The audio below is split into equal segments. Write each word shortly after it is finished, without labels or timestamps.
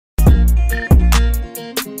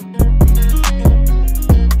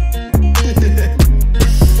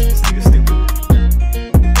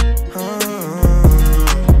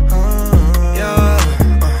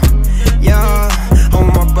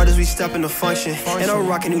function. And I'm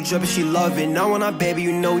rocking new drip and she love it. Now when I baby,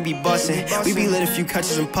 you know we be bustin'. We be lit a few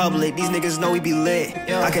catches in public. These niggas know we be lit.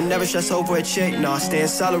 I can never stress over a chick, nah. Staying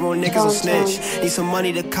solid on niggas on snitch. Need some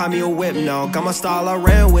money to cop me a whip, no. Got my style, I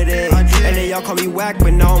ran with it. And then y'all call me whack,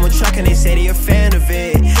 but now I'm a track and they say they a fan of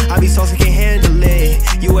it. I be saucy, can't handle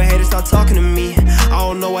it. You a hater, stop talking to me. I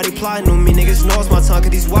don't know why they plotting on me. Niggas know it's my tongue,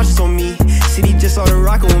 cause these watches on me. See, they just started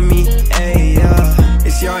rocking with me. Ayy,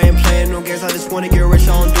 it's y'all ain't playing no games. I just wanna get rich, I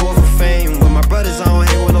don't do it for fame. With my brothers, I don't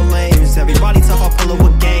hang with no lames. Everybody tough, I pull up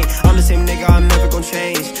with gang. I'm the same nigga, I'm never gon'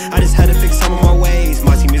 change. I just had to fix some of my ways.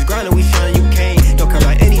 My team is grinding, we shining, you can't. Don't care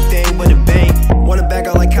about anything but a bang. Wanna back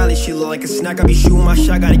out like Kylie, she look like a snack. I be shooting my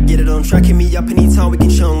shot, gotta get it on track. Hit me up anytime, we can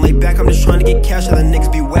chill and lay back. I'm just trying to get cash, other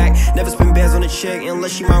niggas be whack. Never spend bands on a chick,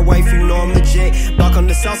 unless she my wife, you know I'm legit. Block on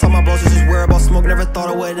the south side, my bros just worry about smoke. Never thought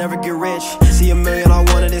I would ever get rich. See a million, I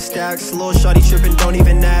wanted in stacks. Little shawty trippin', don't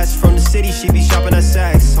even ask. From the city, she be shopping at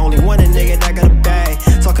Saks. Only one a nigga that got a bag.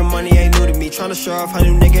 Talking money ain't new to me. Tryna show off how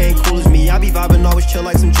new nigga ain't cool as me. I be vibing, always chill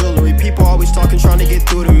like some jewelry. People always talking, trying to get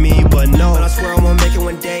through to me. But no, and I swear I won't make it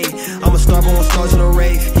one day. I'm a star, but won't stars in a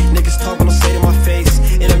rave. Niggas talk, but don't say to my face.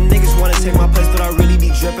 And them niggas wanna take my place, but I really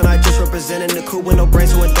be drippin'. I just representin' the coupe with no brain,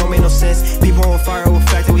 so it don't make no sense. People on fire with the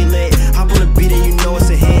fact that we lit. Hop on the beat and you know it's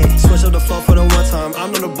a hit. Switch up the flow for the one time.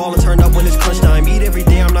 I'm on the ball and turn up when it's crunch time. Eat every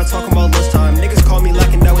day, I'm not talking about lunchtime. Niggas call me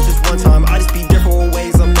lacking, that was just one time. I just be different with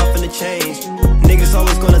ways, I'm nothing to change. Niggas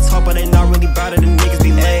always gonna talk, but they not really bout it, and niggas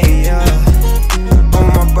be lame.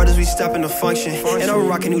 All my brothers, we step in the function. And I'm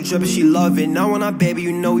rocking new drip and she love it. Now when I baby,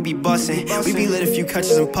 you know we be bustin'. We be lit a few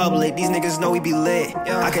catches in public. These niggas know we be lit.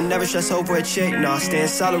 I can never stress over a chick, nah. Staying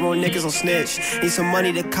solid on niggas on snitch. Need some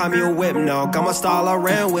money to cop me a whip, no. Got my style, I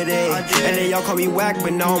ran with it. And then y'all call me whack,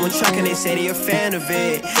 but now I'm a track and they say they a fan of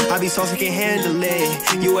it. I be saucy, can't handle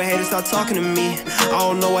it. You a hater, stop talking to me. I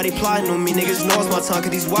don't know why they plotting on me. Niggas know it's my tongue, cause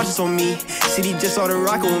these watches on me. See, they just started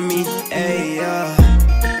rocking with me. Ayy,